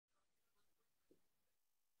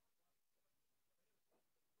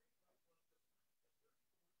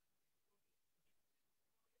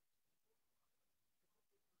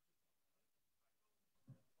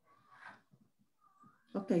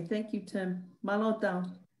Okay, thank you, Tim. Malo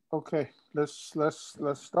down. Okay, let's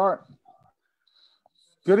start.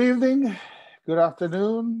 Good evening, good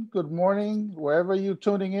afternoon, good morning, wherever you're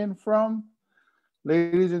tuning in from.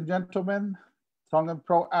 Ladies and gentlemen, Tongan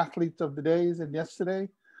pro athletes of the days and yesterday,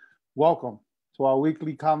 welcome to our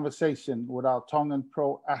weekly conversation with our Tongan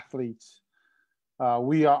pro athletes.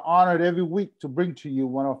 We are honored every week to bring to you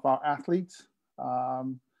one of our athletes,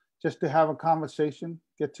 um, just to have a conversation,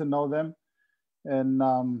 get to know them, and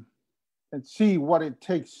um, and see what it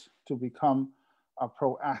takes to become a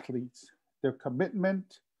pro athletes. Their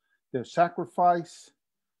commitment, their sacrifice,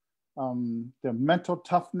 their mental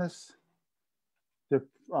toughness, their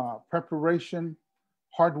preparation,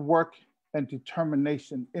 hard work, and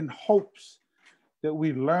determination in hopes that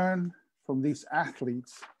we learn from these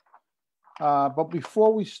athletes. But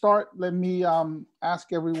before we start, let me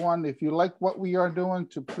ask everyone if you like what we are doing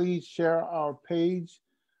to please share our page,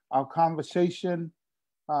 our conversation.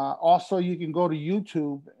 Also, you can go to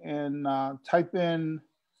YouTube and type in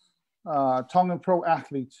Tongan Pro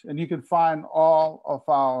Athletes, and you can find all of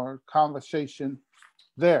our conversation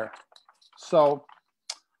there. So,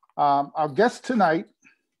 our guest tonight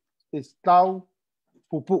is Tau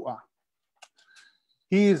Pupu'a.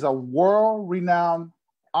 He is a world-renowned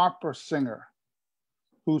opera singer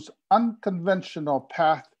whose unconventional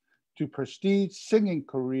path to prestige singing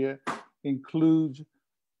career includes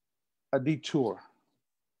a detour,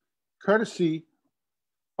 courtesy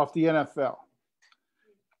of the NFL.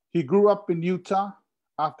 He grew up in Utah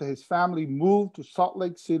after his family moved to Salt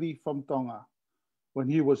Lake City from Tonga when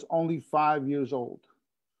he was only 5 years old.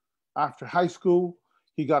 After high school,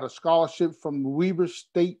 he got a scholarship from Weber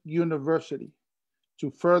State University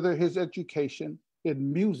to further his education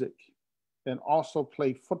in music and also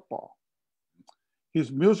play football.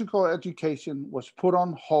 His musical education was put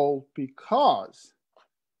on hold because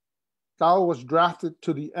Tao was drafted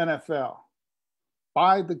to the NFL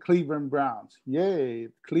by the Cleveland Browns. Yay,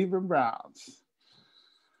 Cleveland Browns.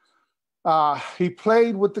 He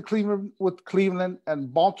played with Cleveland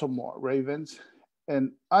and Baltimore Ravens,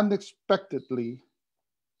 and unexpectedly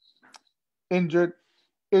injury.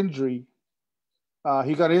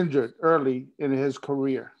 He got injured early in his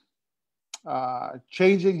career,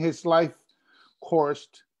 changing his life course,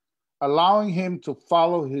 allowing him to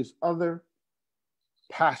follow his other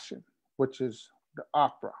passion, which is the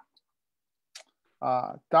opera.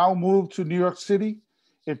 Tao moved to New York City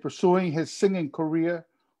in pursuing his singing career,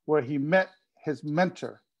 where he met his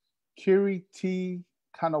mentor, Kiri T.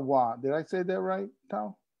 Kanawa. Did I say that right,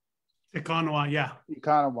 Tao? Economy, yeah.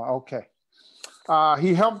 Kanawa, okay.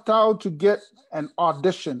 He helped Tao to get an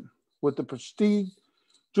audition with the prestige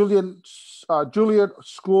Juilliard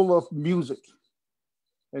School of Music.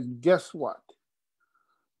 And guess what?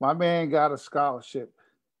 My man got a scholarship.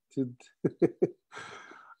 To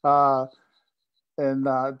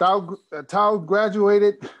Tao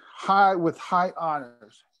graduated with high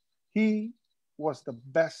honors. He was the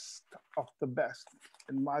best of the best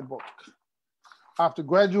in my book. After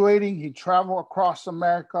graduating, he traveled across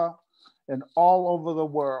America and all over the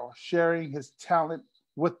world, sharing his talent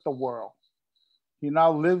with the world. He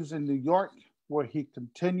now lives in New York, where he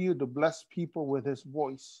continued to bless people with his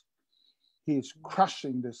voice. He is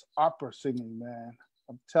crushing this opera singing, man.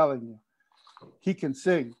 I'm telling you, he can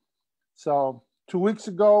sing. So 2 weeks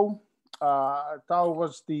ago, Tao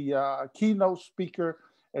was the keynote speaker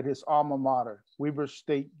at his alma mater, Weber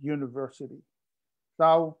State University.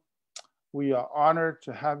 Tao, we are honored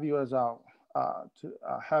to have you as our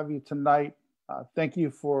have you tonight. Thank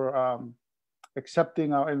you for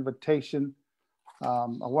accepting our invitation. I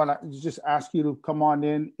want to just ask you to come on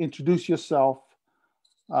in, introduce yourself,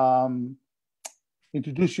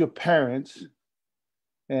 introduce your parents,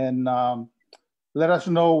 and let us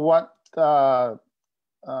know what town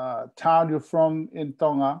you're from in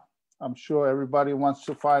Tonga. I'm sure everybody wants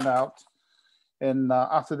to find out. And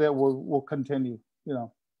after that, we'll continue, you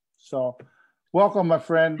know. So welcome, my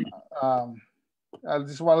friend. I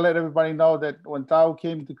just want to let everybody know that when Tao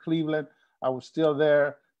came to Cleveland, I was still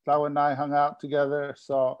there. Tao and I hung out together.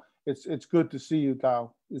 So it's good to see you,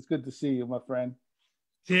 Tao. It's good to see you, my friend.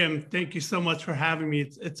 Tim, thank you so much for having me.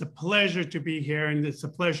 It's a pleasure to be here, and it's a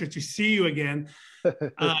pleasure to see you again.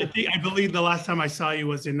 I believe the last time I saw you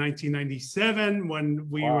was in 1997 when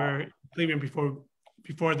we were in Cleveland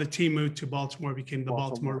before the team moved to Baltimore, became the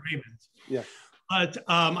Baltimore Ravens. Yes. But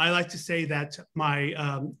I like to say that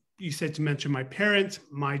you said to mention my parents.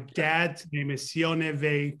 My dad's name is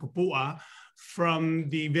Sioneve Pupu'a from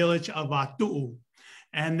the village of Atu'u.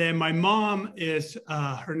 And then my mom is,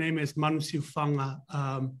 her name is Manusiufanga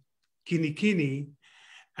Kinikini.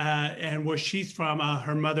 And where she's from,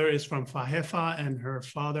 her mother is from Fahefa and her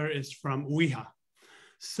father is from Uiha.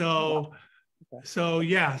 So,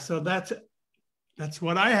 yeah, so that's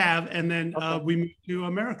what I have. And then we moved to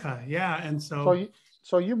America. Yeah. And so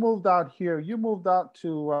you moved out here. You moved out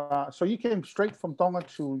to, so you came straight from Tonga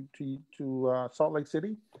to Salt Lake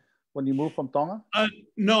City when you moved from Tonga?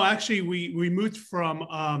 No, actually, we moved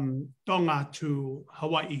from Tonga to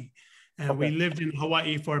Hawaii. And we lived in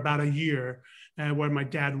Hawaii for about a year, where my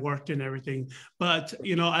dad worked and everything. But,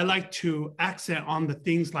 I like to accent on the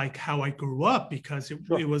things like how I grew up, because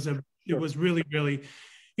it was really, really,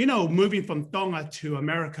 moving from Tonga to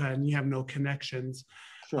America and you have no connections.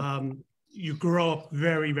 Sure. You grow up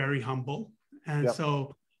very, very humble. And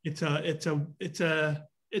so it's a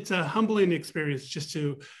humbling experience.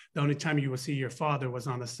 The only time you will see your father was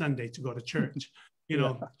on a Sunday to go to church. He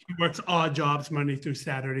works odd jobs Monday through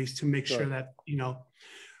Saturdays to make sure that,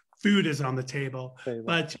 food is on the table.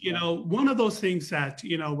 But, one of those things that,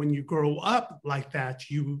 when you grow up like that,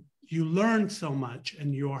 you learn so much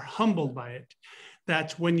and you're humbled by it,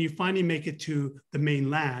 that when you finally make it to the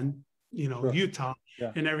mainland, Utah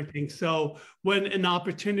and everything. So when an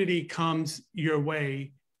opportunity comes your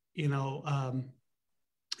way, you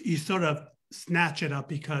sort of snatch it up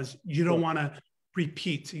because you don't want to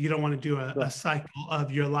repeat. You don't want to do a cycle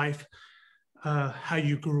of your life, how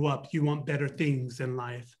you grew up. You want better things in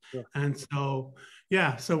life. And so,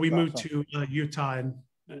 so we moved to Utah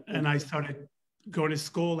and I started going to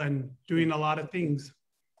school and doing a lot of things.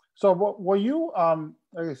 So were you,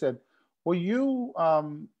 like I said, were you,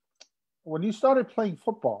 when you started playing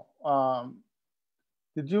football,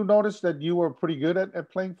 did you notice that you were pretty good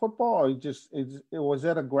at playing football, or was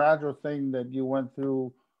that a gradual thing that you went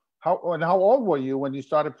through? How old were you when you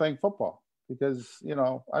started playing football? Because,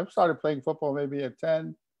 I started playing football maybe at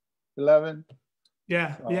 10, 11.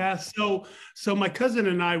 Yeah. So my cousin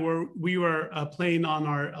and I were playing on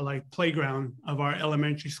our playground of our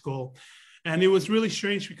elementary school. And it was really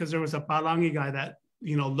strange because there was a Palangi guy that,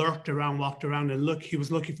 walked around and he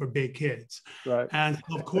was looking for big kids. Right. And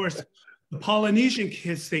of course, the Polynesian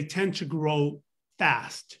kids, they tend to grow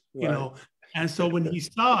fast, And so when he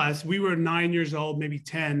saw us, we were 9 years old, maybe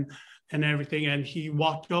 10 and everything. And he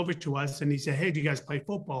walked over to us and he said, "Hey, do you guys play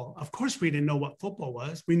football?" Of course, we didn't know what football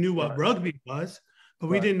was. We knew what rugby was, but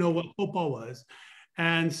we didn't know what football was.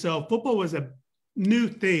 And so football was a new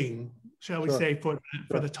thing, shall we say, for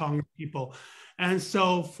the Tongan people. And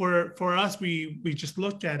so for us, we just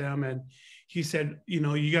looked at him and he said,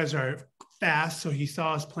 "You guys are fast." So he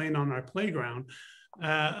saw us playing on our playground,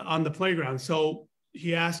 on the playground. So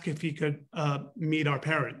he asked if he could meet our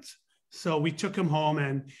parents. So we took him home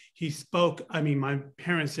and he spoke. I mean, my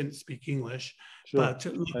parents didn't speak English, but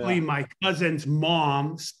luckily my cousin's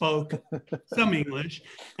mom spoke some English.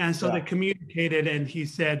 And so they communicated and he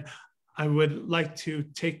said, "I would like to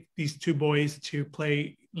take these two boys to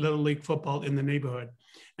play Little League football in the neighborhood."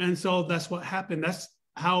 And so that's what happened. That's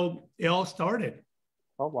how it all started.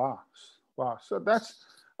 Oh, wow. Wow. So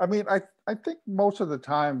I think most of the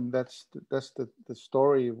time that's the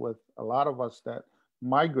story with a lot of us that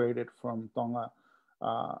migrated from Tonga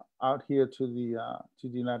out here to the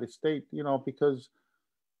United States, because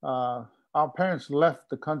our parents left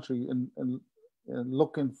the country and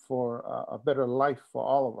looking for a better life for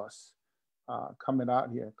all of us coming out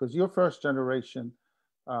here. Because you're first generation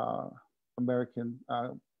American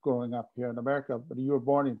growing up here in America, but you were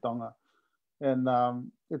born in Tonga. And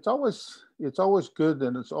it's always good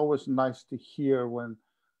and it's always nice to hear when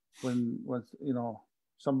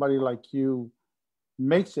somebody like you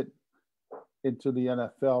makes it into the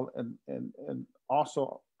NFL and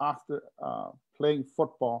also after playing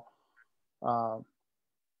football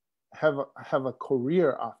have a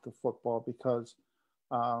career after football, because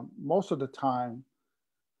most of the time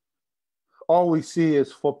all we see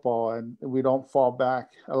is football and we don't fall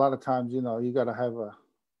back. A lot of times, you got to have a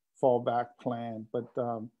fallback plan. But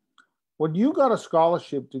when you got a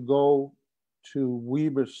scholarship to go to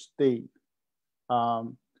Weber State,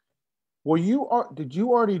 did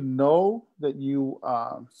you already know that you?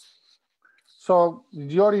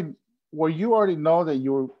 Were you already know that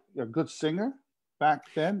you were a good singer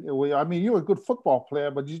back then? I mean, you were a good football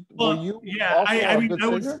player, but were you also a good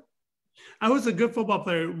singer? I was a good football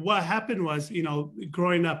player. What happened was,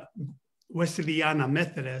 growing up Wesleyana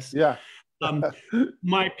Methodist. Yeah.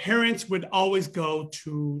 My parents would always go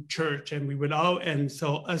to church, and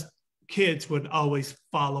so us kids would always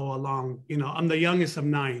follow along. I'm the youngest of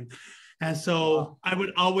 9, and so I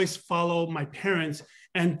would always follow my parents.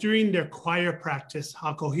 And during their choir practice,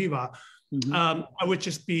 Hakohiva, I would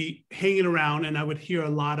just be hanging around, and I would hear a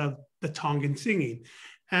lot of the Tongan singing.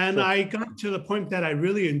 And Sure. I got to the point that I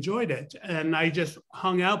really enjoyed it. And I just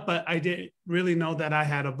hung out, but I didn't really know that I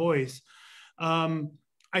had a voice.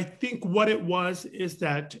 I think what it was is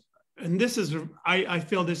that, and this is, I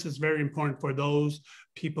feel this is very important for those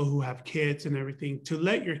people who have kids and everything, to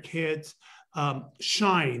let your kids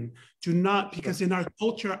shine. Do not, because in our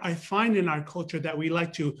culture, I find in our culture that we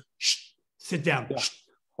like to sit down, Yeah.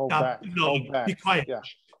 Hold back. you know, Hold back. be quiet. Yeah.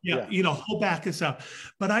 Yeah, Yeah. you know, hold back and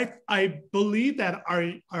stuff. But I believe that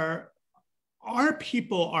our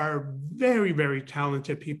people are very, very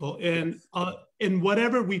talented people in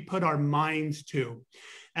whatever we put our minds to.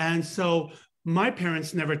 And so my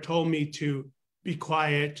parents never told me to be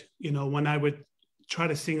quiet. You know, when I would try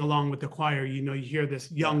to sing along with the choir, you know, you hear this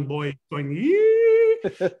young boy going, yee!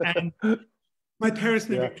 And my parents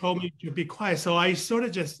never told me to be quiet. So I sort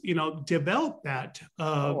of just, you know, developed that.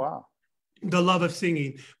 Oh, wow. The love of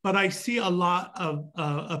singing. But I see a lot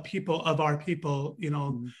of people, of our people, you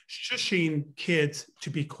know, shushing kids to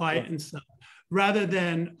be quiet and stuff, rather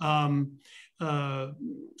than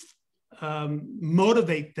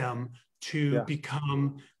motivate them to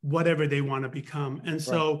become whatever they want to become. And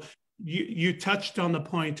so you touched on the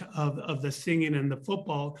point of the singing and the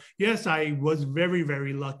football. Yes, I was very,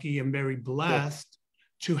 very lucky and very blessed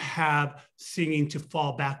to have singing to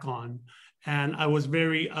fall back on. And I was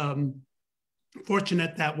very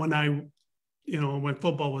fortunate that when when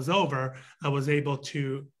football was over, I was able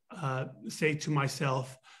to say to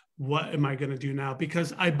myself, what am I going to do now?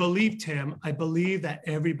 Because I believe, Tim, I believe that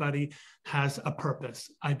everybody has a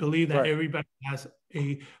purpose. I believe that everybody has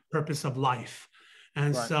a purpose of life.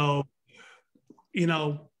 And so, you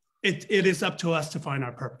know, it is up to us to find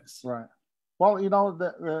our purpose. Right. Well, you know,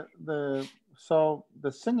 so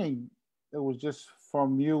the singing, it was just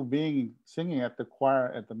from you singing at the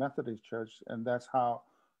choir at the Methodist church, and that's how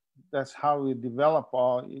you develop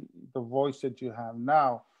all the voice that you have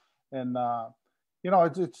now. And you know,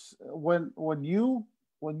 it's when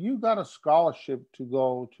you got a scholarship to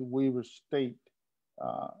go to Weber State.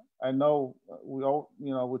 I know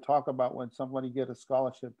we talk about when somebody get a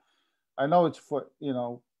scholarship. I know it's for, you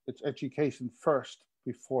know, it's education first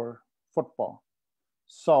before football.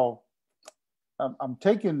 So I'm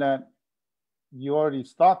taking that you already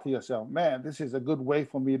thought to yourself, man, this is a good way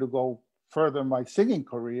for me to go further my singing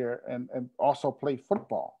career and also play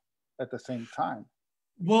football at the same time.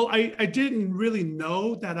 Well, I didn't really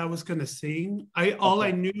know that I was going to sing. All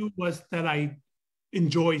I knew was that I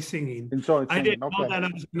enjoy singing. I didn't know that I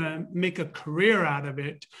was going to make a career out of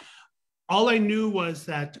it. All I knew was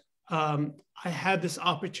that I had this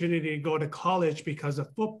opportunity to go to college because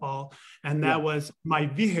of football, and that was my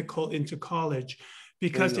vehicle into college.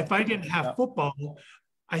 Because if I didn't have football,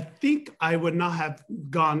 I think I would not have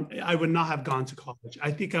gone to college.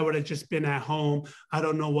 I think I would have just been at home. I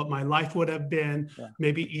don't know what my life would have been,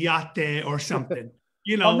 maybe iate or something,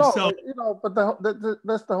 you know. But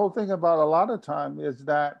that's the whole thing about a lot of time is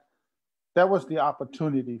that was the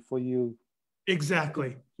opportunity for you.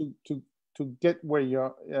 Exactly. To get where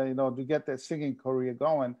you're, to get that singing career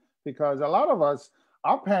going, because a lot of us,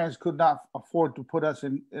 our parents could not afford to put us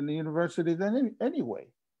in the university then anyway,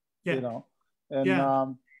 you know. And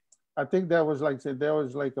I think that was like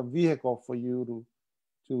a vehicle for you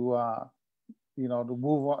to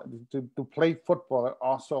move on, to play football and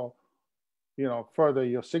also, further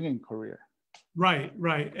your singing career. Right.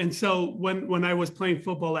 And so when I was playing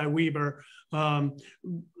football at Weber,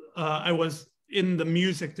 I was in the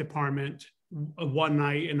music department one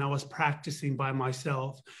night and I was practicing by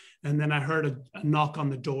myself. And then I heard a knock on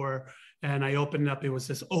the door and I opened up. It was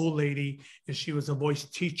this old lady and she was a voice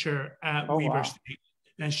teacher at Weber State.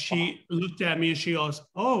 And she looked at me and she goes,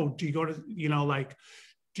 "Oh, do you go to,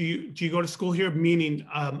 do you go to school here? Meaning,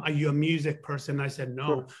 are you a music person?" I said,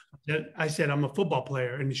 "No." Sure. I said, "I'm a football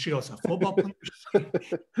player." And she goes, "A football player?"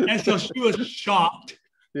 And so she was shocked.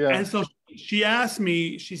 Yeah. And so she asked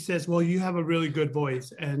me, she says, "Well, you have a really good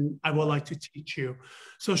voice and I would like to teach you."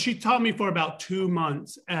 So she taught me for about 2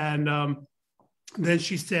 months. And then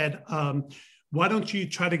she said, "Why don't you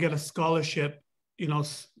try to get a scholarship,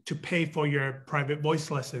 to pay for your private voice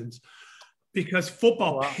lessons?" Because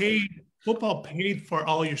football paid for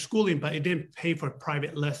all your schooling, but it didn't pay for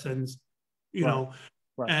private lessons, know.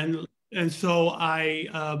 Right. And so I,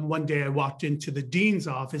 one day I walked into the dean's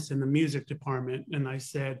office in the music department and I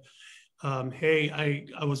said, "Hey,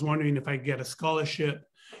 I was wondering if I could get a scholarship."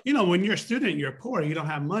 When you're a student, you're poor, you don't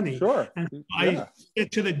have money. Sure. And I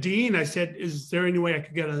said to the dean, I said, "Is there any way I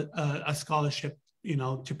could get a scholarship,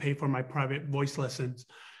 to pay for my private voice lessons?"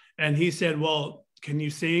 And he said, "Well, can you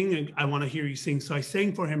sing? And I want to hear you sing." So I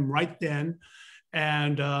sang for him right then.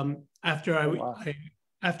 And after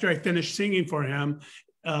I finished singing for him,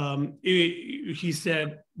 he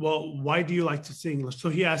said, well, why do you like to sing? So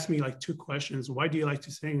he asked me like two questions. Why do you like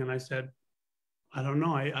to sing? And I said, I don't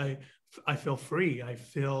know. I feel free. I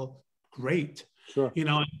feel great. Sure. You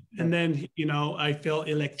know, and then, you know, I feel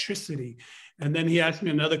electricity. And then he asked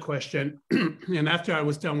me another question. And after I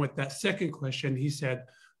was done with that second question, he said,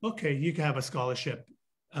 okay, you can have a scholarship,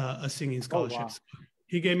 a singing scholarship. Oh, wow. So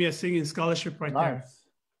he gave me a singing scholarship right there.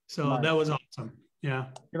 So nice. That was awesome. Yeah.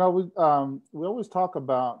 You know, we always talk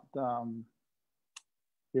about,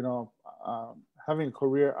 you know, having a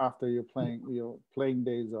career after your playing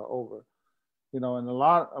days are over, you know, and a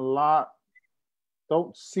lot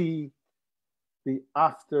don't see the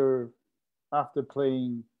after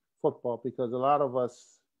playing football, because a lot of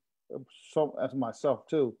us, so as myself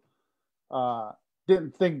too,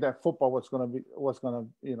 didn't think that football was gonna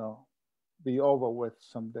you know, be over with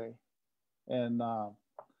someday. And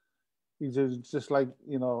he's just like,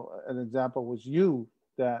 you know, an example was you,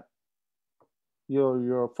 that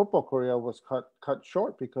your football career was cut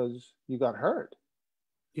short because you got hurt.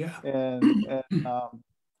 Yeah. And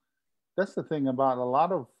that's the thing about a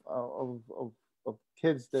lot of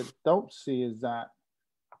kids that don't see, is that,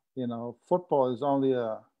 you know, football is only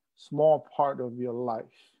a small part of your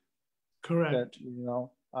life. Correct. That, you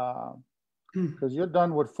know, because you're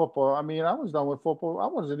done with football. I mean, I was done with football. I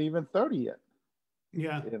wasn't even 30 yet.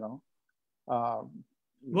 Yeah. You know.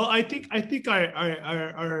 Well, I think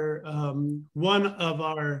our one of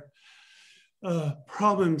our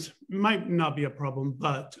problems might not be a problem,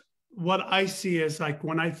 but what I see is, like,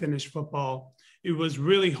 when I finished football, it was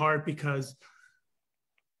really hard because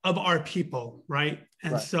of our people, right?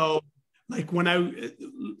 And right. So, like, when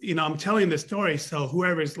you know, I'm telling the story, so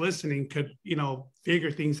whoever is listening could, you know, figure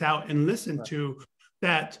things out and listen right. to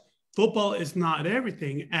that. Football is not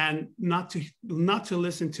everything, and not to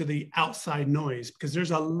listen to the outside noise, because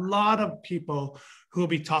there's a lot of people who will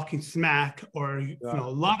be talking smack, or you know, a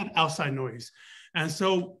lot of outside noise. And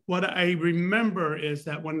so what I remember is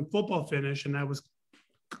that when football finished, and I was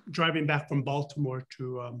driving back from Baltimore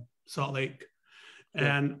to Salt Lake,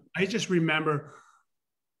 and I just remember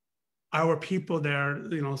our people there,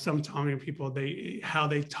 you know, some Tongan people, how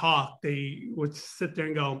they talk, they would sit there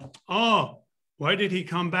and go, oh, why did he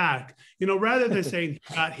come back? You know, rather than saying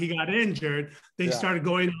he got injured, they started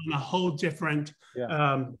going on a whole different,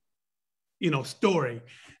 you know, story.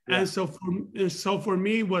 And so for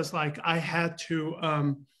me was like, I had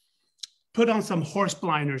to put on some horse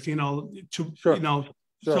blinders, you know, to, you know,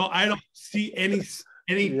 so I don't see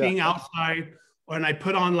anything outside. And I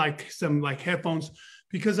put on like some like headphones,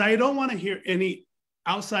 because I don't want to hear any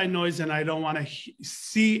outside noise, and I don't want to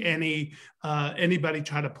see anybody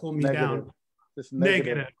try to pull me down. Just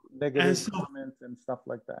negative and so, comments and stuff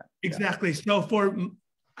like that. Exactly. So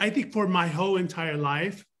I think for my whole entire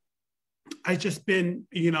life, I just been,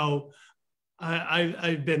 you know,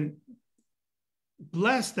 I've been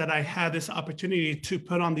blessed that I had this opportunity to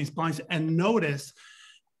put on these blinds and notice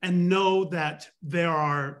and know that there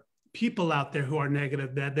are people out there who are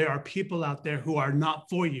negative, that there are people out there who are not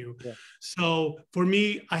for you. So for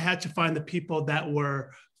me, I had to find the people that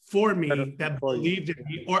were for me, that believed in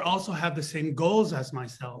me, or also have the same goals as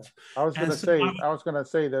myself. I was going to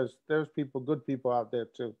say, there's people, good people out there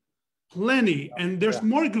too. Plenty, and there's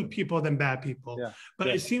more good people than bad people. But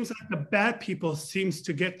it seems like the bad people seems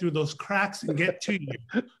to get through those cracks and get to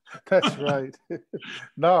you. That's right.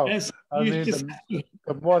 No, so I mean,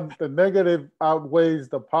 the negative outweighs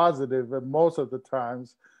the positive, and most of the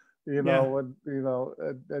times, you know, when you know,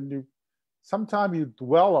 and you. Sometimes you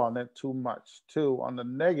dwell on it too much too, on the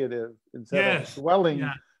negative, instead of dwelling,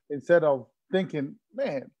 instead of thinking,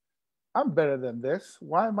 man, I'm better than this.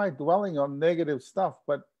 Why am I dwelling on negative stuff?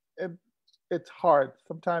 But it's hard.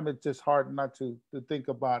 Sometimes it's just hard not to think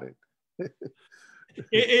about it.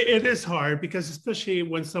 It is hard, because especially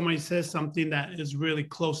when somebody says something that is really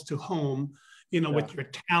close to home, you know, with your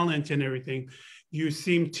talent and everything, you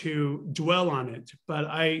seem to dwell on it. But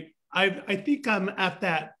I think I'm at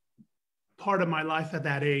that part of my life at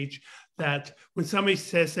that age, that when somebody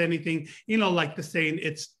says anything, you know, like the saying,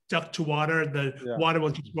 it's duck to water, the water will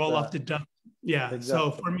just roll off the duck. Exactly. So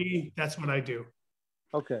for me, that's what I do.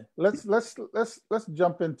 Okay, let's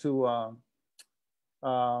jump into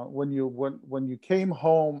when you came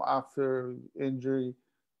home after injury.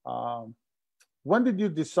 When did you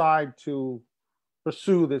decide to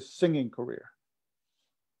pursue this singing career?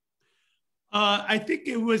 I think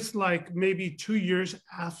it was like maybe 2 years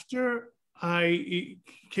after I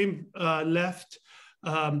left,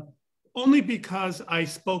 only because I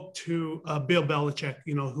spoke to Bill Belichick,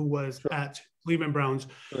 you know, who was at Cleveland Browns,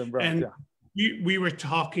 we were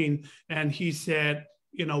talking, and he said,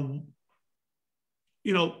 you know,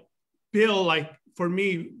 you know, Bill, like for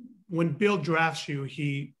me, when Bill drafts you,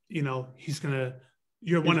 he, you know,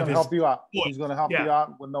 you're one of his. Help you out. Boys. He's going to help Yeah. you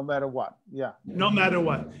out no matter what. Yeah. No matter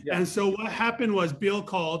what. Yeah. And so what happened was Bill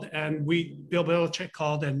called and Bill Belichick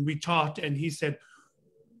called and we talked and he said,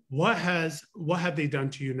 what have they done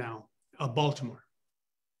to you now? Baltimore.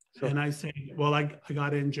 Sure. And I said, well, I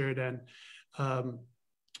got injured and,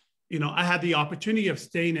 you know, I had the opportunity of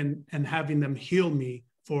staying and having them heal me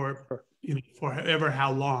for, sure. You know, for however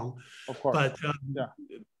how long. Of course. But, yeah.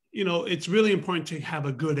 You know, it's really important to have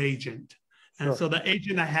a good agent. And sure. So the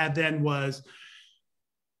agent I had then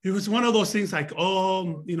it was one of those things like,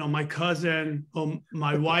 oh, you know, my cousin,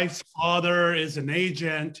 my wife's father is an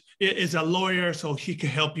agent, is a lawyer, so he could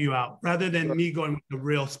help you out, rather than sure. Me going with a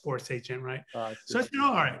real sports agent, right? So I said,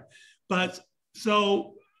 all right. But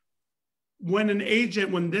so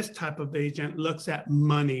when this type of agent looks at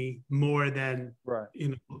money more than, right. You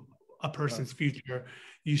know, a person's right. Future,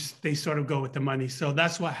 they sort of go with the money. So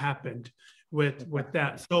that's what happened with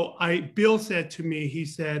that. So Bill said to me, he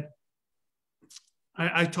said,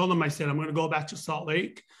 I told him, I said, I'm going to go back to Salt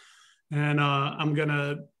Lake and I'm going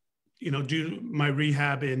to, you know, do my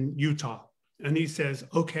rehab in Utah. And he says,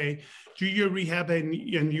 okay, do your rehab in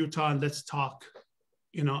Utah and let's talk,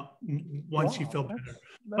 you know, once you feel better.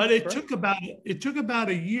 But it took about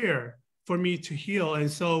a year for me to heal. And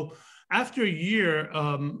so after a year,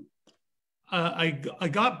 I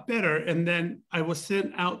got better, and then I was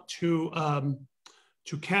sent out to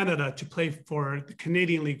Canada to play for the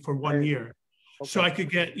Canadian League for 1 year, okay. So I could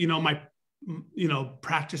get, you know, my, you know,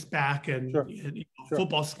 practice back and, sure. You know, sure.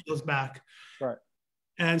 Football skills back. Right.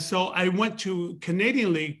 And so I went to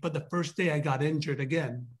Canadian League, but the first day I got injured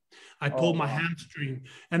again. I pulled my hamstring,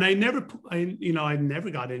 and I never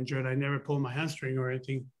got injured. I never pulled my hamstring or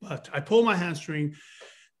anything, but I pulled my hamstring.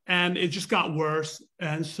 And it just got worse.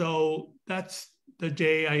 And so that's the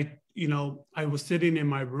day I was sitting in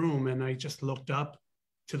my room and I just looked up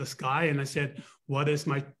to the sky and I said, what is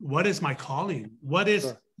my calling? What is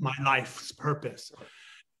sure. My life's purpose?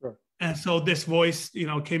 Sure. And so this voice, you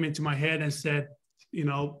know, came into my head and said, you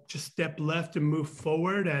know, just step left and move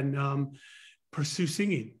forward and pursue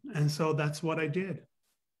singing. And so that's what I did.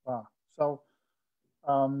 Wow. So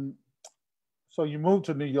you moved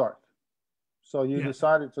to New York. So you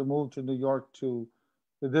decided to move to New York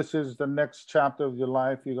this is the next chapter of your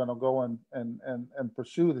life. You're going to go and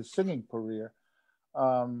pursue the singing career,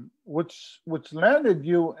 which landed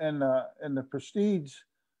you in the prestige,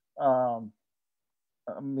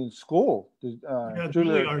 school.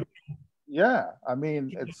 Juilliard. Yeah, I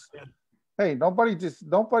mean, it's hey, nobody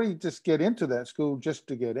just get into that school just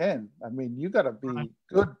to get in. I mean, you got to be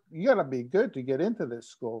good. You got to be good to get into this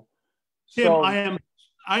school. Tim, so,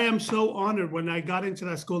 I am so honored when I got into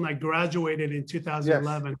that school and I graduated in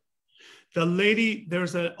 2011. Yes. The lady,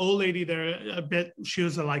 there's an old lady there, she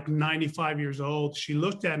was like 95 years old. She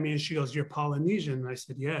looked at me and she goes, "You're Polynesian?" And I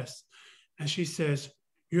said, "Yes." And she says,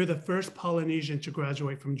 "You're the first Polynesian to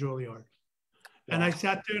graduate from Juilliard." Wow. And I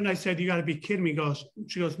sat there and I said, "You got to be kidding me."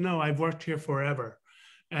 She goes, "No, I've worked here forever."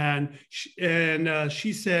 And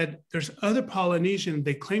she said, "There's other Polynesian,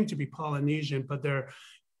 they claim to be Polynesian, but they're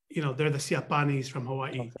the Siapanis from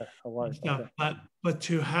Hawaii." Okay, Hawaii. Okay. But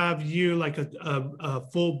to have you like a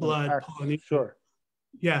full blood Polynesian, sure.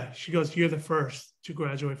 Yeah, she goes, "You're the first to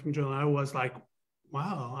graduate from Juilliard." I was like,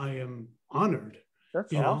 wow, I am honored.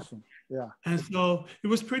 That's awesome. Yeah. And so it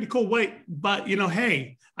was pretty cool. Wait, but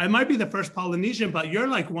hey, I might be the first Polynesian, but you're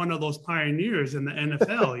like one of those pioneers in the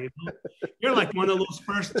NFL. You're like one of those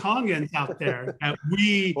first Tongans out there that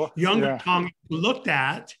younger Tongans looked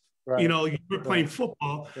at. Right. You were playing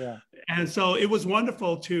football. Yeah. And so it was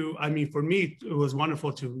wonderful for me, it was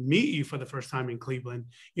wonderful to meet you for the first time in Cleveland,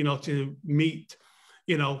 to meet,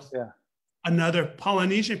 another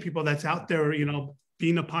Polynesian people that's out there,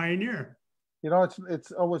 being a pioneer.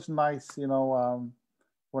 It's always nice,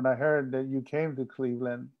 when I heard that you came to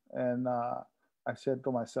Cleveland and I said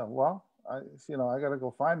to myself, well, I got to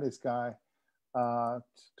go find this guy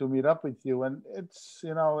to meet up with you. And it's,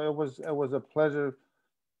 it was a pleasure.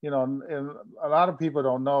 And a lot of people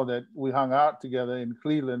don't know that we hung out together in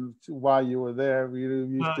Cleveland while you were there. We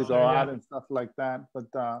used to go out and stuff like that. But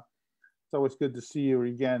it's always good to see you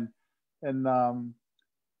again. And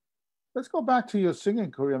let's go back to your singing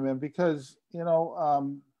career, man, because,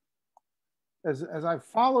 as I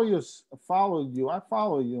follow you,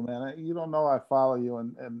 man. You don't know I follow you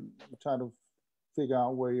and try to figure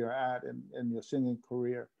out where you're at in your singing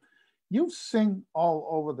career. You sing all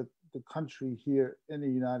over the country here in the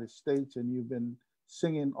United States, and you've been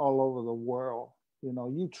singing all over the world.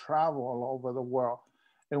 You travel all over the world.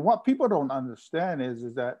 And what people don't understand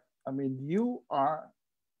is that I mean, you are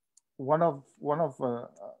one of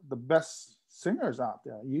the best singers out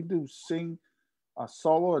there. You do sing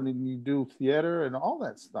solo, and then you do theater and all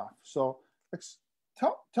that stuff. So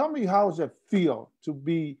tell me, how does it feel to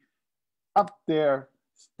be up there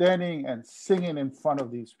standing and singing in front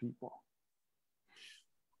of these people?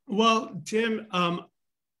 Well, Tim,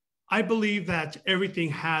 I believe that everything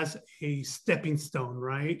has a stepping stone,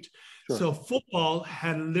 right? Sure. So football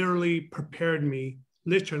had literally prepared me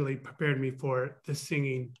for the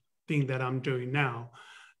singing thing that I'm doing now,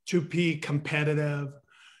 to be competitive,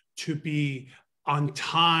 to be on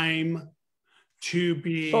time, to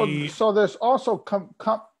be. So there's also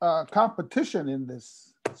competition in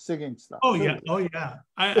this singing stuff. Oh too. yeah, oh yeah.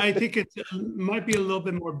 I think it might be a little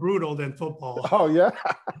bit more brutal than football. Oh yeah,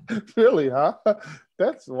 really, huh?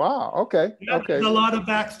 That's wow. Okay, Yeah, okay. there's a lot of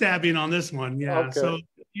backstabbing on this one. Yeah. Okay. So,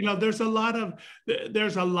 there's a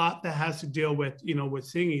lot that has to deal with, with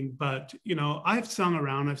singing, but, I've sung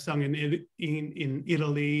around. I've sung in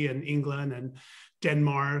Italy and England and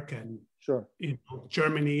Denmark and, Sure.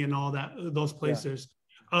 Germany and all those places.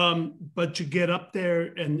 Yeah. But to get up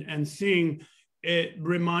there and sing, it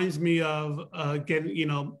reminds me of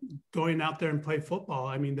going out there and play football.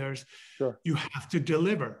 I mean, Sure. You have to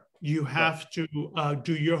deliver. You have to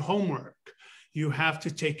do your homework. You have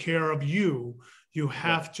to take care of you. You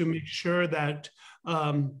have to make sure that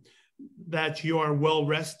that you are well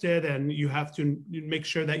rested, and you have to make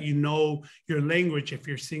sure that you know your language. If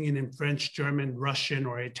you're singing in French, German, Russian,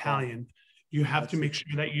 or Italian, you have to make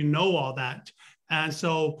sure that you know all that. And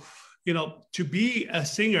so, to be a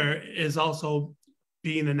singer is also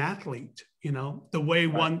being an athlete. The way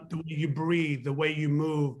you breathe, the way you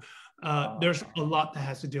move. There's a lot that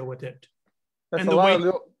has to deal with it.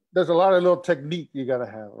 There's a lot of little technique you got to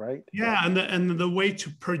have, right? Yeah, and the way to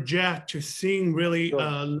project, to sing really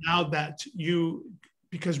loud, that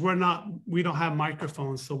because we don't have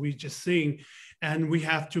microphones, so we just sing, and we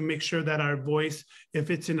have to make sure that our voice, if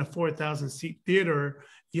it's in a 4,000 seat theater,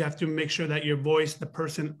 you have to make sure that your voice, the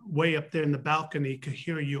person way up there in the balcony, could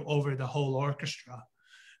hear you over the whole orchestra.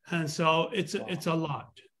 And so it's a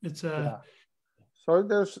lot. So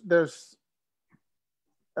there's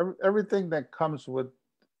everything that comes with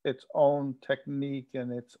its own technique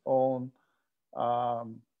and its own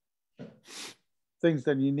things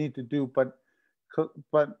that you need to do, but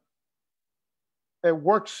it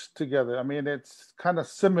works together. I mean, it's kind of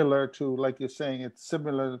similar to, like you're saying, it's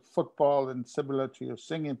similar to football and similar to your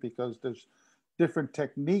singing, because there's different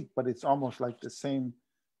technique, but it's almost like the same,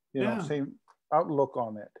 same outlook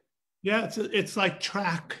on it. Yeah, it's like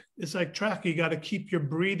track. It's like track. You got to keep your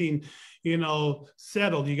breathing,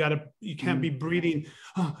 settled. You can't be breathing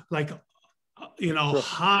high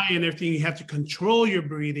and everything. You have to control your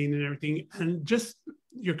breathing and everything. And just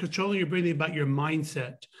you're controlling your breathing about your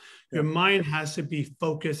mindset. Your mind has to be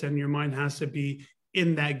focused, and your mind has to be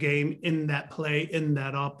in that game, in that play, in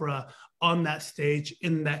that opera, on that stage,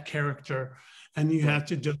 in that character, and you have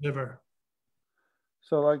to deliver.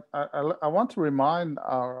 So, like, I want to remind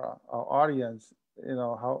our audience,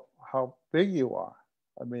 how big you are.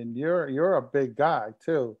 I mean, you're a big guy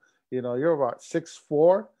too. You're about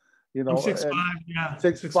 6'4". I'm 6'5", yeah.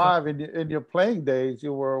 6'5". In your playing days,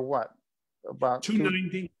 you were what? About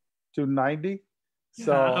 290. 290. Yeah,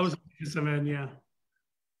 so I was a man, yeah.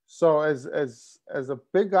 So as a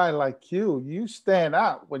big guy like you stand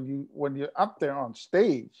out when you're up there on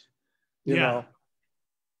stage. You know,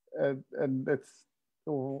 and it's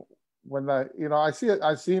when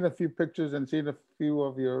I've seen a few pictures and seen a few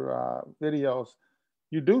of your videos.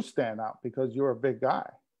 You do stand out because you're a big guy,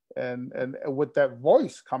 and with that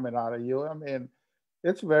voice coming out of you, I mean,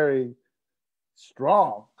 it's very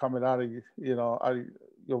strong coming out of out of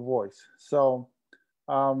your voice. So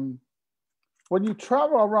when you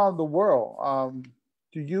travel around the world,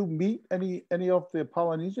 do you meet any of the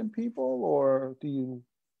Polynesian people, or do you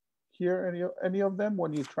hear any of them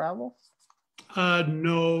when you travel?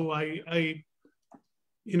 No, I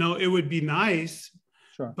it would be nice,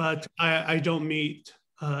 sure, but I don't meet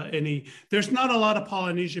any. There's not a lot of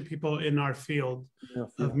Polynesian people in our field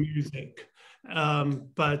of music,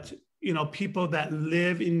 but people that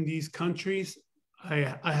live in these countries,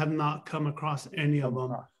 I have not come across any of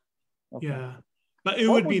them. Okay. Yeah, but it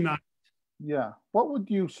would be nice. Yeah, what would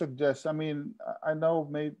you suggest? I mean, I know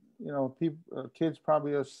maybe people, kids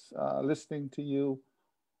probably are listening to you.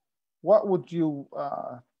 What would you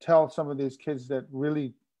tell some of these kids that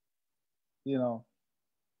really, to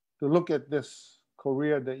look at this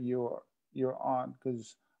career that you're on?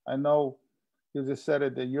 Because I know you just said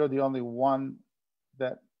it, that you're the only one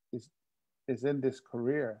that is in this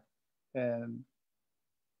career, and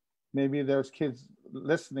maybe there's kids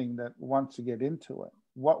listening that want to get into it.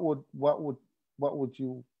 What would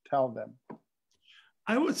you tell them?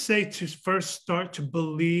 I would say to first start to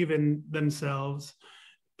believe in themselves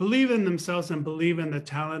and believe in the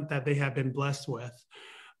talent that they have been blessed with.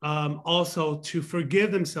 Also to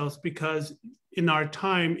forgive themselves, because in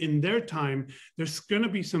their time, there's going to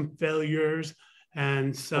be some failures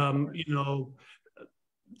and some,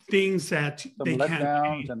 things that Some they can't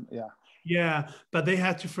letdowns change. and Yeah, but they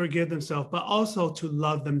had to forgive themselves, but also to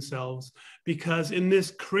love themselves, because in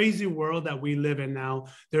this crazy world that we live in now,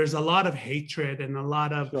 there's a lot of hatred and a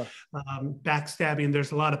lot of Sure. backstabbing.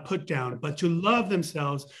 There's a lot of put down, but to love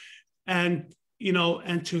themselves and,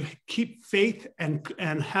 and to keep faith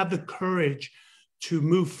and have the courage to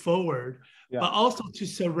move forward, but also to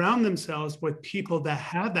surround themselves with people that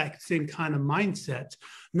have that same kind of mindset,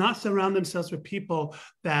 not surround themselves with people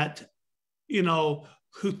that,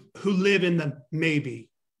 who live in the maybe,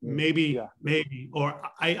 or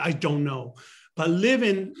I don't know, but live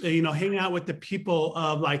in, hang out with the people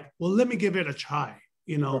of like, well, let me give it a try.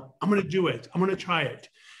 Sure. I'm going to do it. I'm going to try it.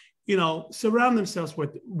 Surround themselves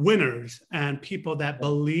with winners and people that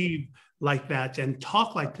believe like that and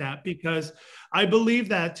talk like that, because I believe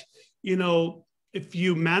that, if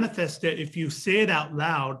you manifest it, if you say it out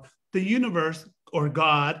loud, the universe or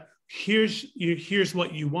God here's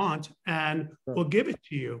what you want and will give it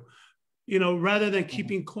to you, rather than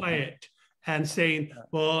keeping quiet and saying,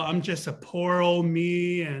 well, I'm just a poor old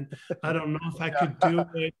me and I don't know if I could do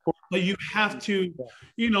it. But you have to,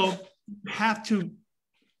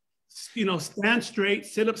 stand straight,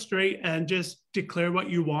 sit up straight, and just declare what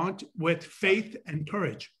you want with faith and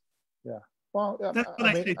courage. Yeah. Well, that's what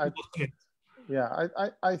I say to those kids. Yeah,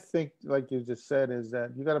 I think, like you just said, is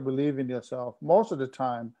that you got to believe in yourself. Most of the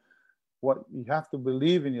time, what you have to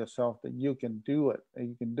believe in yourself, that you can do it, and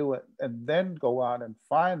you can do it, and then go out and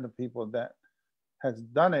find the people that has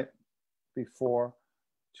done it before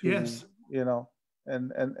to, yes,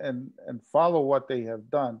 and follow what they have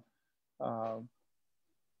done.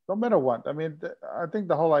 No matter what. I mean, I think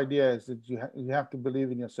the whole idea is that you have to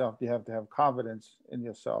believe in yourself. You have to have confidence in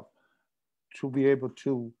yourself to be able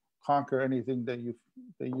to conquer anything that you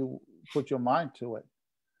put your mind to it.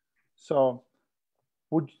 So,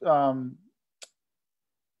 would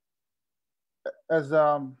as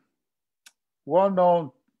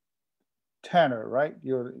well-known tenor, right?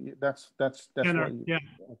 That's tenor, what you, yeah.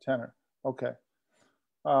 a tenor. Okay.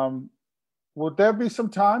 Would there be some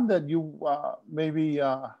time that you maybe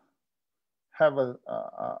have a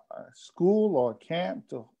school or a camp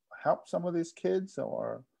to help some of these kids,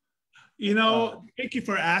 or? Thank you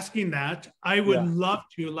for asking that. I would love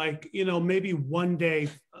to, maybe one day,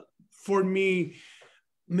 for me,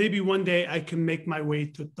 maybe one day I can make my way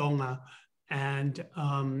to Tonga and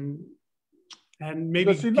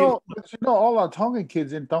maybe because all our Tongan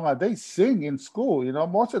kids in Tonga, they sing in school.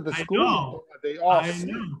 Most of the schools in Tonga, they all sing.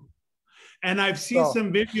 Know. And I've seen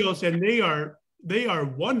some videos, and they are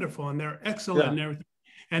wonderful and they're excellent and everything.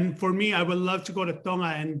 And for me, I would love to go to Tonga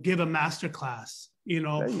and give a master class.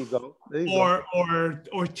 There you go.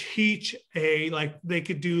 Or teach they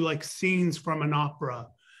could do like scenes from an opera.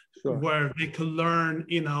 Sure. Where they could learn,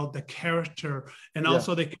 the character, and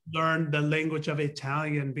also they could learn the language of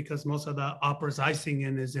Italian, because most of the operas I sing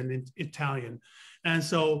in is in Italian. And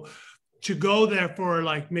so to go there for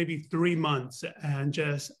like maybe 3 months and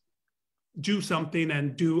just do something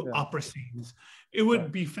and do opera scenes, it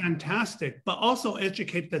would be fantastic. But also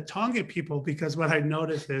educate the Tongan people, because what I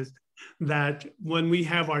noticed is that when we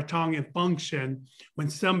have our Tongan function, when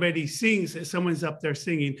somebody sings, someone's up there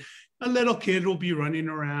singing, a little kid will be running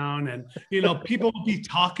around, and people will be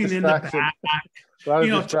talking in the back.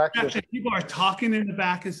 People are talking in the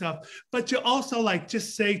back and stuff. But to also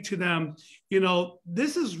just say to them,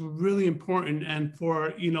 this is really important. And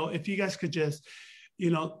for if you guys could just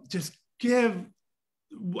give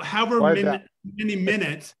however many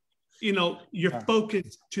minutes, your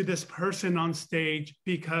focus to this person on stage,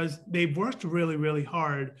 because they've worked really, really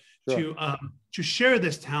hard to share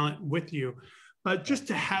this talent with you. But just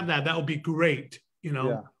to have that would be great,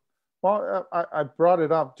 Yeah. Well, I brought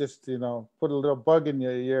it up just, put a little bug in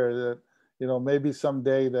your ear that, maybe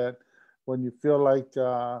someday that when you feel like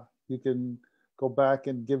you can go back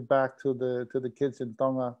and give back to the kids in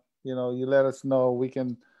Tonga, you let us know. We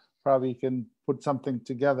can probably put something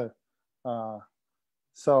together.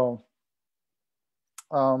 So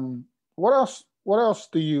what else? What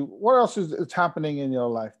else is happening in your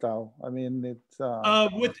life, though? I mean, it's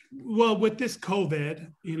with this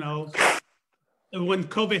COVID, when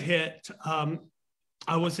COVID hit,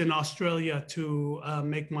 I was in Australia to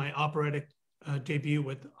make my operatic debut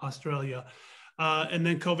with Australia. and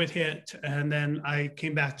then COVID hit, and then I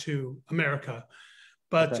came back to America.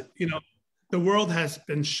 But Okay. you know, the world has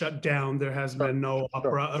been shut down. There has been no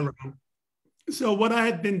opera around. So what I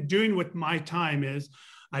had been doing with my time is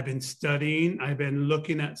I've been studying, I've been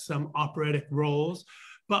looking at some operatic roles,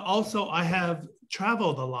 but also I have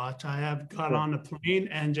traveled a lot. I have got on a plane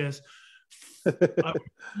and just I would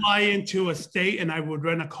fly into a state and I would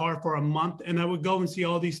rent a car for a month and I would go and see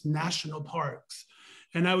all these national parks.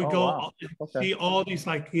 And I would go see all these,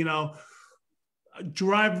 like, you know,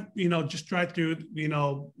 just drive through, you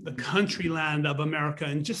know, the country land of America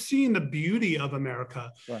and just seeing the beauty of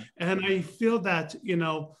America. Right. And I feel that, you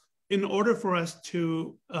know, in order for us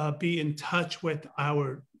to be in touch with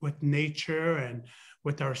nature and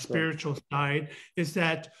with our spiritual side, is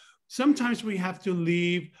that sometimes we have to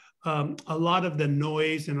leave a lot of the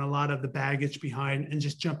noise and a lot of the baggage behind and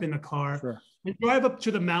just jump in a car and drive up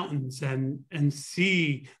to the mountains and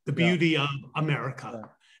see the beauty of America.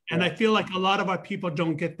 And I feel like a lot of our people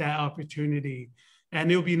don't get that opportunity,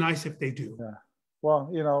 and it would be nice if they do. Yeah. Well,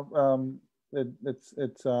 you know,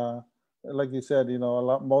 it's like you said, you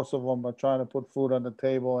know, most of them are trying to put food on the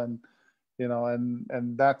table, and you know,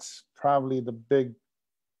 and that's probably the big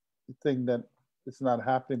thing that it's not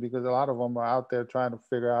happening, because a lot of them are out there trying to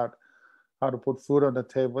figure out how to put food on the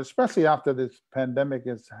table, especially after this pandemic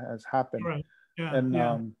has happened. Right. Yeah.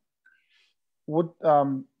 And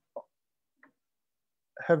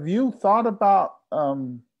have you thought about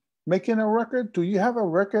making a record? Do you have a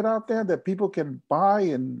record out there that people can buy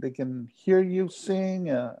and they can hear you sing,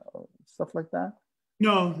 stuff like that?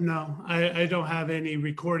 No, I don't have any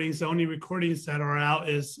recordings. The only recordings that are out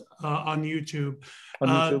is on YouTube. On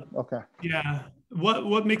YouTube, okay. Yeah.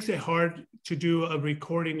 What makes it hard to do a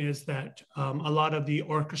recording is that a lot of the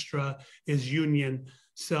orchestra is union.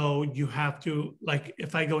 So you have to, like,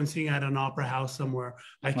 if I go and sing at an opera house somewhere,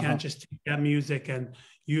 I can't just take that music and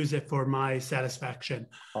use it for my satisfaction.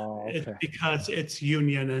 Oh, okay. Because it's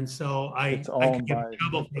union. And so I can get in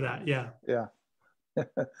trouble for that. Yeah. Yeah.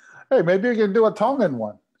 Hey, maybe you can do a Tongan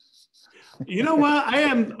one. You know what?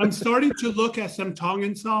 I'm starting to look at some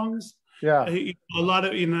Tongan songs. Yeah. A lot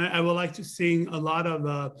of, you know, I would like to sing a lot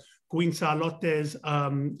of Guinsalote's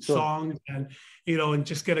songs, and, you know, and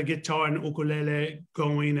just get a guitar and ukulele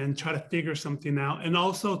going and try to figure something out. And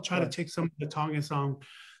also try to take some of the Tongan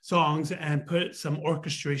songs and put some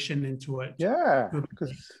orchestration into it. Yeah,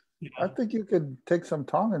 because I think you could take some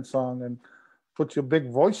Tongan song and put your big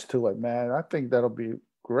voice to it, man. I think that'll be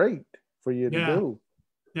great for you to do.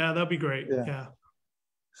 Yeah, that'd be great. Yeah.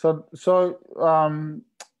 So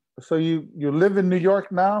you live in New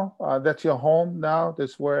York now? That's your home now?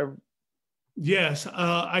 That's where? Yes,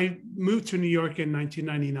 I moved to New York in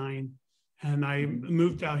 1999, and I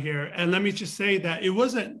moved out here. And let me just say that it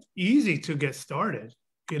wasn't easy to get started.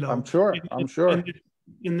 You know, I'm sure.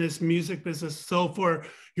 In this music business. So for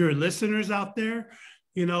your listeners out there,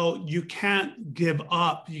 you know, you can't give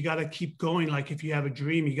up. You got to keep going. Like, if you have a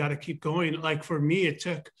dream, you got to keep going. Like for me, it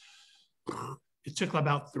took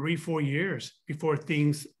about 3-4 years before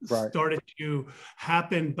things started to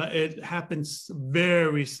happen, but it happens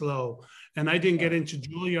very slow. And I didn't get into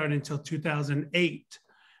Juilliard until 2008.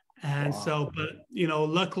 And so, but, you know,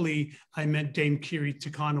 luckily I met Dame Kiri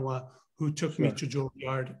Tikanawa, who took me to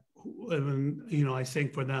Juilliard, and, you know, I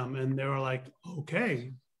sang for them, and they were like,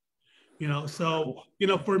 okay, you know. So, you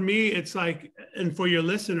know, for me, it's like, and for your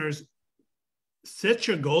listeners, set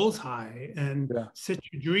your goals high and set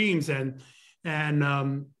your dreams, and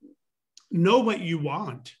know what you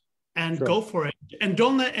want and go for it. And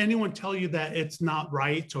don't let anyone tell you that it's not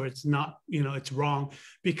right or it's not, you know, it's wrong,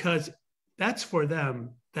 because that's for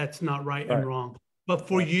them. That's not right and wrong. But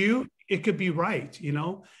for you, it could be right, you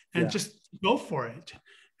know, and just go for it.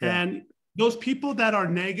 And those people that are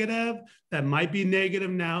negative, that might be negative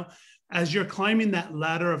now, as you're climbing that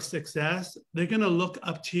ladder of success, they're going to look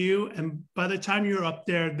up to you. And by the time you're up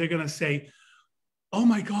there, they're going to say, oh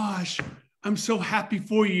my gosh, I'm so happy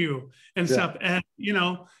for you and stuff. And, you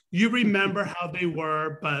know, you remember how they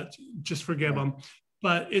were, but just forgive them.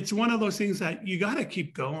 But it's one of those things that you got to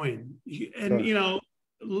keep going. And, you know,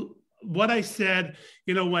 what I said,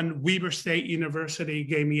 you know, when Weber State University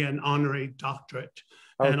gave me an honorary doctorate.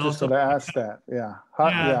 I was just going to ask that.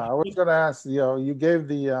 I was going to ask, you know, you gave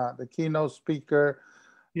the keynote speaker.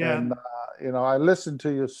 And, you know, I listened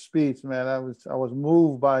to your speech, man. I was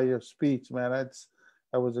moved by your speech, man.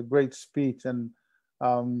 That was a great speech. And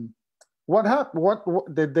what happened?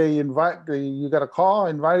 What did they invite? You got a call,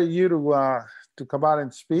 invited you to come out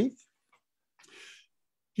and speak?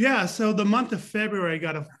 Yeah. So the month of February, I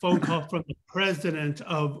got a phone call from the president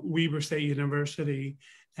of Weber State University.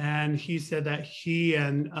 And he said that he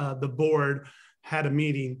and the board had a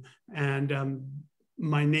meeting, and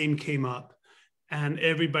my name came up, and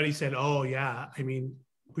everybody said, "Oh yeah, I mean,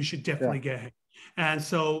 we should definitely get him." And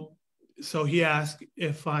so he asked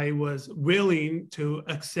if I was willing to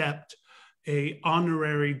accept a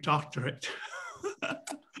honorary doctorate.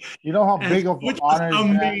 You know how big of an honor is that?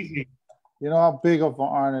 Amazing. You know how big of an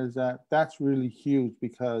honor is that? That's really huge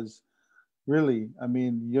because really, I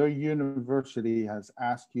mean, your university has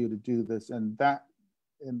asked you to do this, and that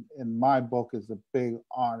in my book is a big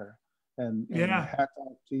honor. And hats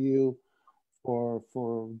off to you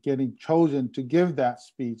for getting chosen to give that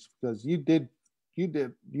speech, because you did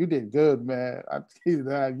good, man. I tell you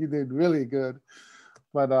that, you did really good.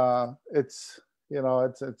 But it's, you know,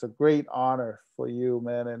 it's a great honor for you,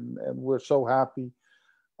 man, and we're so happy.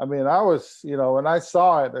 I mean, I was, you know, when I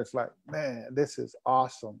saw it, it's like, man, this is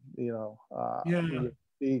awesome, you know, your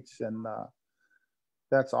speech, and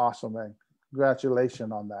that's awesome, man.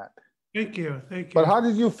 Congratulations on that. Thank you. But how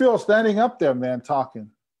did you feel standing up there, man, talking?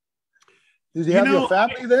 Did you have your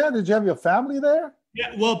family there? Did you have your family there?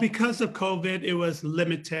 Yeah, well, because of COVID, it was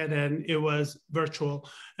limited and it was virtual.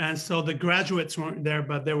 And so the graduates weren't there,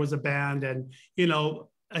 but there was a band, and, you know,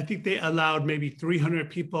 I think they allowed maybe 300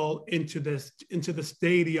 people into the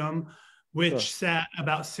stadium, which sat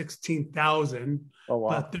about 16,000. Oh, wow.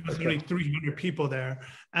 But there was only 300 people there.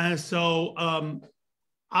 And so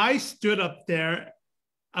I stood up there.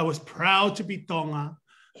 I was proud to be Tonga.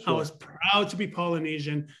 I was proud to be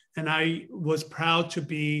Polynesian, and I was proud to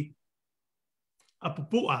be a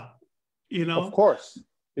Pupu'a, you know? Of course.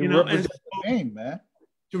 You know, represent the name, man.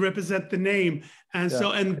 To represent the name. And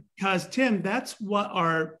so, and because Tim, that's what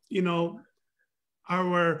our, you know,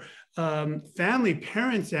 our family,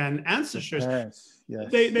 parents and ancestors,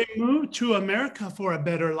 they moved to America for a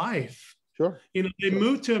better life. Sure. You know, they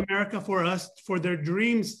moved to America for us, for their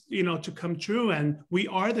dreams, you know, to come true. And we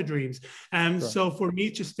are the dreams. And so for me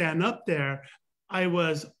to stand up there, I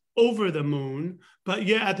was over the moon. But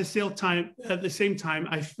yeah, at the same time,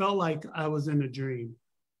 I felt like I was in a dream.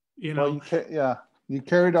 You know. Well, you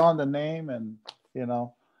carried on the name, and you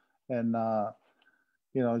know, and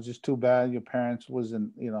you know, it's just too bad your parents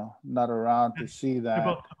wasn't, you know, not around to see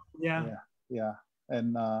that. Yeah.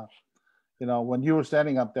 And you know, when you were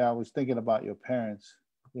standing up there, I was thinking about your parents.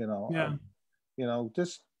 You know, you know,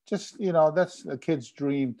 just you know, that's a kid's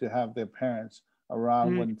dream to have their parents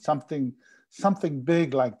around when something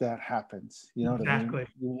big like that happens. You know what I mean?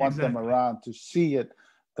 You want them around to see it,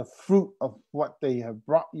 the fruit of what they have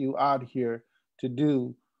brought you out here to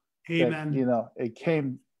do. Amen. That, you know, it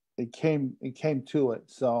came to it.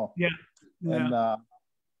 So and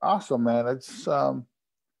awesome, man. It's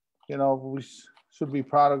you know, we should be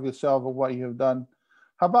proud of yourself of what you have done.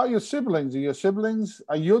 How about your siblings?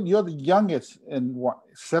 Are you're the youngest in what,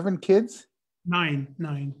 7 kids? 9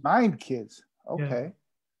 kids. Okay.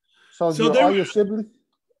 Yeah. So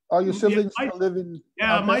all your siblings still living?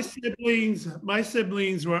 Yeah, my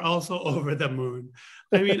siblings were also over the moon.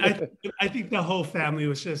 I mean, I think the whole family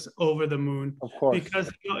was just over the moon. Of course.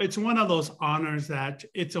 Because, you know, it's one of those honors that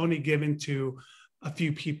it's only given to a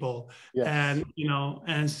few people. Yes. And, you know,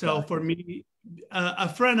 and so for me, a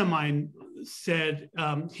friend of mine said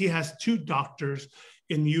he has 2 doctors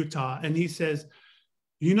in Utah, and he says,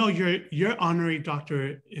 you know, your honorary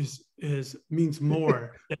doctorate means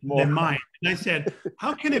more than mine. And I said,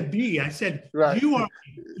 how can it be? I said,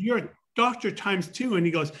 you're a doctor times 2. And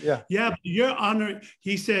he goes, yeah, but your honor.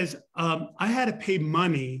 He says, I had to pay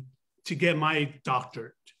money to get my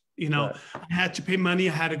doctorate. You know, I had to pay money.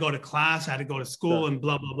 I had to go to class. I had to go to school and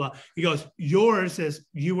blah, blah, blah. He goes, yours is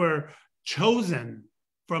you were chosen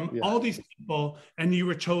from all these people, and you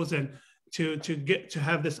were chosen to get to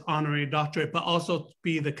have this honorary doctorate, but also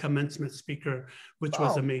be the commencement speaker, which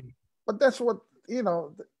was amazing. But that's what, you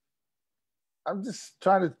know, I'm just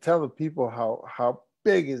trying to tell the people how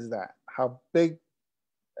big is that? How big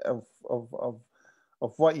of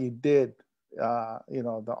what you did. You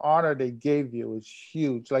know, the honor they gave you is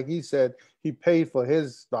huge. Like he said, he paid for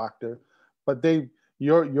his doctor, but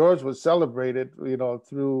yours was celebrated, you know,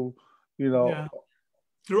 through, you know,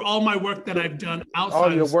 through all my work that I've done outside.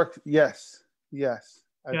 All your work, yes.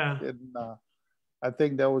 I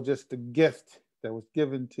think that was just a gift that was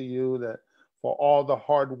given to you, that for all the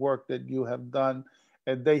hard work that you have done,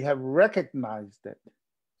 and they have recognized it.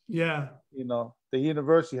 Yeah. You know, the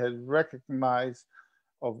university has recognized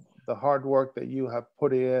of the hard work that you have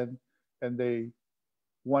put in, and they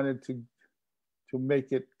wanted to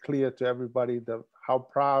make it clear to everybody how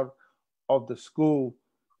proud of the school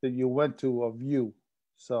that you went to of you.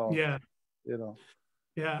 So you know.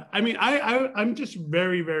 Yeah, I mean, I'm just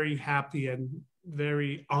very, very happy and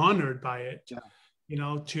very honored by it. You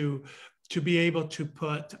know, to to be able to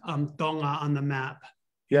put Tonga on the map,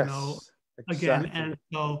 you know, Yes, again. exactly. And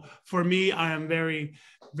so for me, I am very,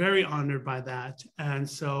 very honored by that. And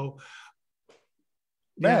so,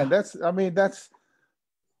 Man, yeah. I mean,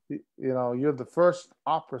 you know, you're the first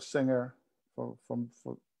opera singer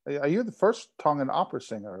are you the first Tongan opera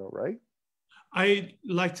singer, right? I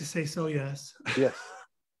like to say so, yes. Yes.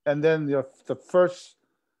 And then you're the first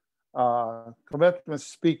commencement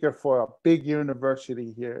speaker for a big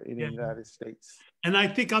university here in the Yeah. United States. And I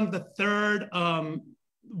think I'm the third,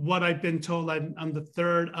 what I've been told, I'm the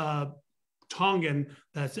third Tongan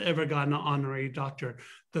that's ever gotten an honorary doctorate.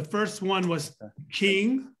 The first one was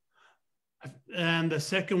King, and the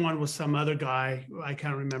second one was some other guy. I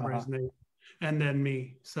can't remember his name. And then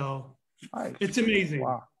me. So Nice. it's amazing.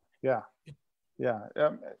 Wow. Yeah. Yeah.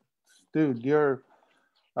 Dude, you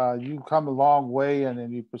come a long way, and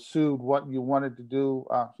then you pursued what you wanted to do,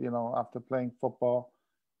 you know, after playing football.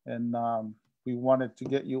 And we wanted to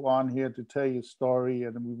get you on here to tell your story,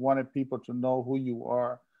 and we wanted people to know who you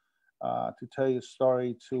are, to tell your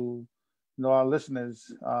story to, you know, our listeners.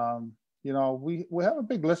 You know, we have a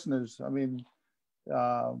big listeners. I mean,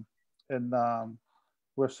 and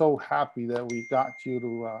we're so happy that we got you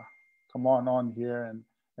to come on here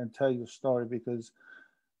and tell your story, because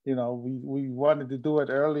you know, we wanted to do it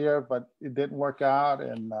earlier, but it didn't work out,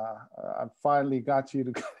 and I finally got you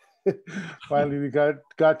to finally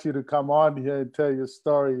got you to come on here and tell your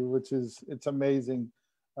story, which is, it's amazing.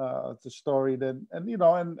 It's a story that, and you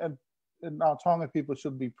know, and our Tongan people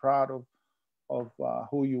should be proud of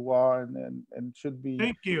who you are, and should be.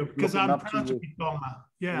 Thank you, because I'm proud to be Tonga.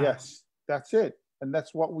 Yeah. Yes, that's it, and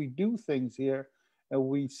that's what we do things here, and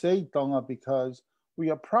we say Tonga because we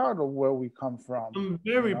are proud of where we come from. I'm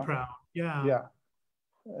very you know? proud. Yeah. Yeah,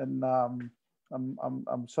 and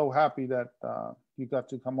I'm so happy that you got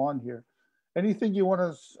to come on here. Anything you want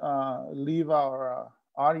to leave our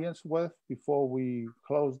audience with before we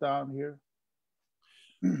close down here?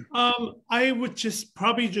 I would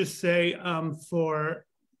probably just say for,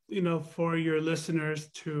 you know, for your listeners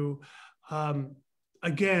to,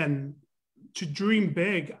 again, to dream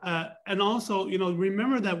big, and also, you know,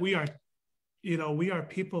 remember that we are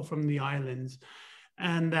people from the islands,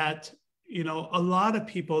 and that, you know, a lot of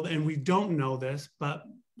people, and we don't know this, but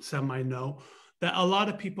some might know, that a lot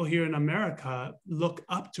of people here in America look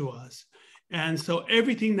up to us. And so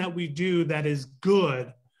everything that we do that is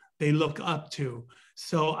good, they look up to.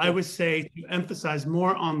 So I would say to emphasize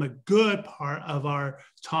more on the good part of our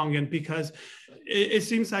Tongan, because it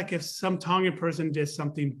seems like if some Tongan person did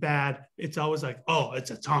something bad, it's always like, oh, it's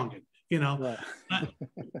a Tongan, you know. Right.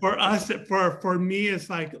 For us, for me, it's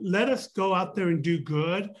like, let us go out there and do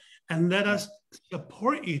good, and let us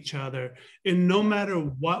support each other in no matter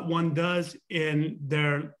what one does in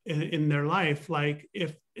their life. Like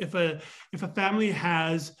if a family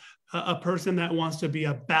has a person that wants to be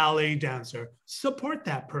a ballet dancer, support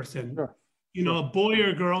that person. Sure. You know, a boy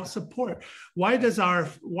or girl, support. Why does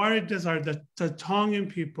the Tongan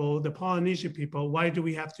people, the Polynesian people, why do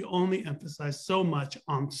we have to only emphasize so much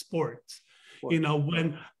on sports? You know,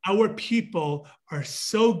 when our people are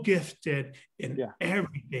so gifted in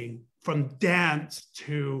everything, from dance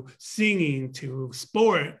to singing to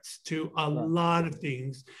sports to a lot of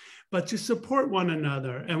things, but to support one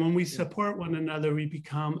another. And when we support one another, we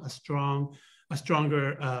become a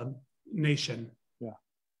stronger nation. Yeah.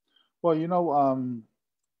 Well, you know,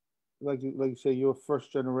 like you say, you're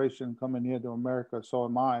first generation coming here to America. So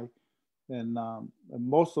am I, and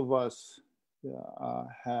most of us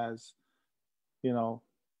has, you know,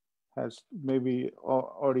 has maybe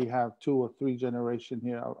already have 2 or 3 generation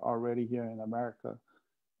here already here in America,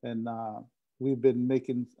 and we've been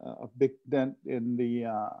making a big dent in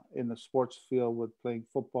the sports field with playing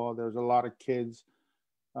football. There's a lot of kids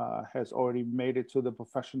has already made it to the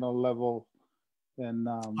professional level, and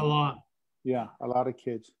a lot of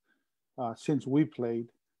kids since we played,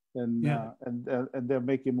 and they're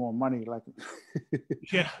making more money. Like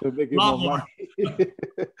they're making more money,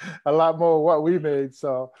 a lot more what we made.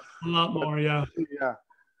 So a lot more, yeah.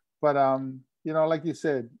 But you know, like you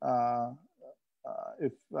said,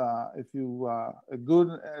 if you are good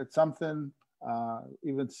at something,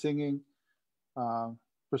 even singing,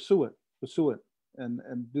 pursue it,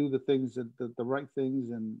 and do the things the right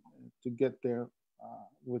things, and to get there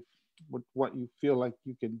with what you feel like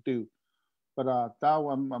you can do. But Tao,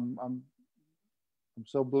 I'm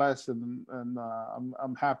so blessed, and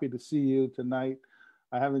I'm happy to see you tonight.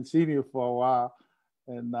 I haven't seen you for a while,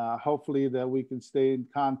 and hopefully that we can stay in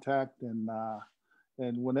contact. And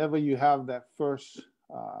whenever you have that first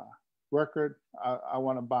record, I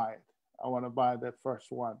want to buy it. I want to buy that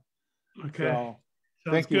first one. Okay.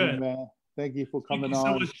 So thank you, good. man. Thank you for Thank coming you so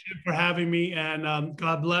on. much, Jim, for having me, and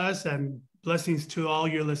God bless and blessings to all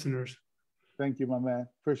your listeners. Thank you, my man.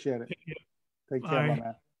 Appreciate it. Thank you. Take care, my Bye.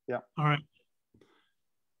 man. Yeah. All right.